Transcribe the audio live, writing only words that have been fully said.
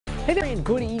Hey there, and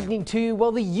good evening to you.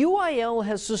 Well, the UIL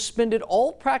has suspended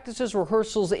all practices,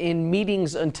 rehearsals, and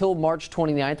meetings until March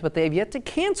 29th, but they have yet to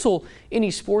cancel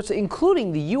any sports,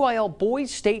 including the UIL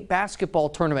Boys State Basketball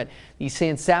Tournament. The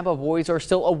Saba boys are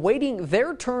still awaiting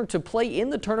their turn to play in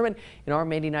the tournament, and our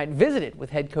Mandy Knight visited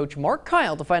with head coach Mark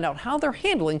Kyle to find out how they're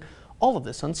handling all of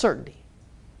this uncertainty.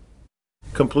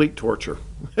 Complete torture.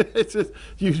 It's just,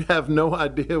 you have no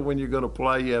idea when you're going to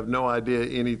play. You have no idea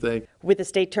anything. With the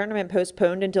state tournament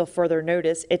postponed until further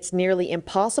notice, it's nearly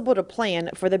impossible to plan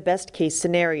for the best case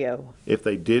scenario. If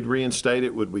they did reinstate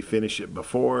it, would we finish it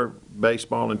before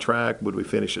baseball and track? Would we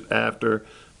finish it after?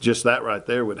 Just that right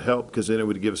there would help, because then it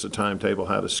would give us a timetable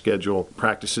how to schedule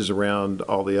practices around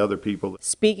all the other people.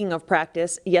 Speaking of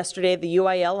practice, yesterday the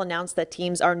UIL announced that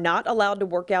teams are not allowed to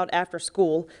work out after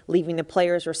school, leaving the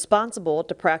players responsible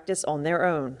to practice on their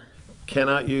own.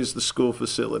 Cannot use the school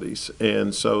facilities,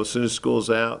 and so as soon as school's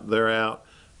out, they're out.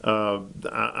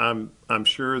 I'm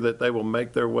sure that they will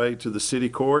make their way to the city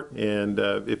court, and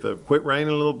if it quit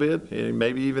raining a little bit, and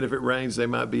maybe even if it rains, they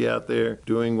might be out there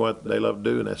doing what they love to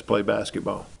do, and that's play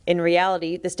basketball. In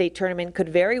reality, the state tournament could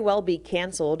very well be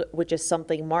canceled, which is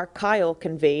something Mark Kyle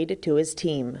conveyed to his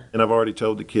team. And I've already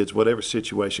told the kids, whatever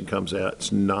situation comes out,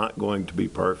 it's not going to be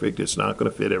perfect. It's not going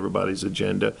to fit everybody's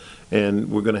agenda, and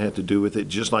we're going to have to do with it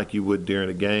just like you would during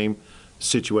a game.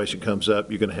 Situation comes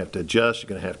up, you're going to have to adjust, you're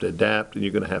going to have to adapt, and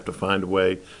you're going to have to find a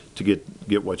way to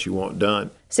get what you want done.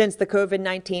 Since the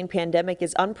COVID-19 pandemic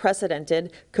is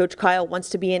unprecedented, Coach Kyle wants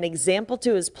to be an example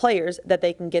to his players that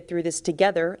they can get through this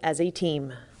together as a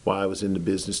team. Why I was in the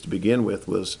business to begin with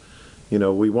was,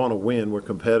 we want to win, we're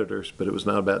competitors, but it was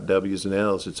not about W's and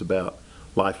L's, it's about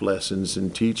life lessons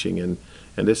and teaching, and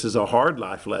this is a hard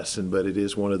life lesson, but it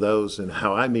is one of those, and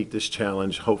how I meet this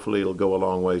challenge, hopefully it'll go a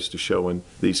long ways to showing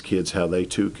these kids how they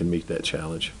too can meet that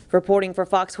challenge. Reporting for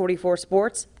Fox 44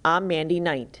 Sports, I'm Mandy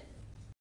Knight.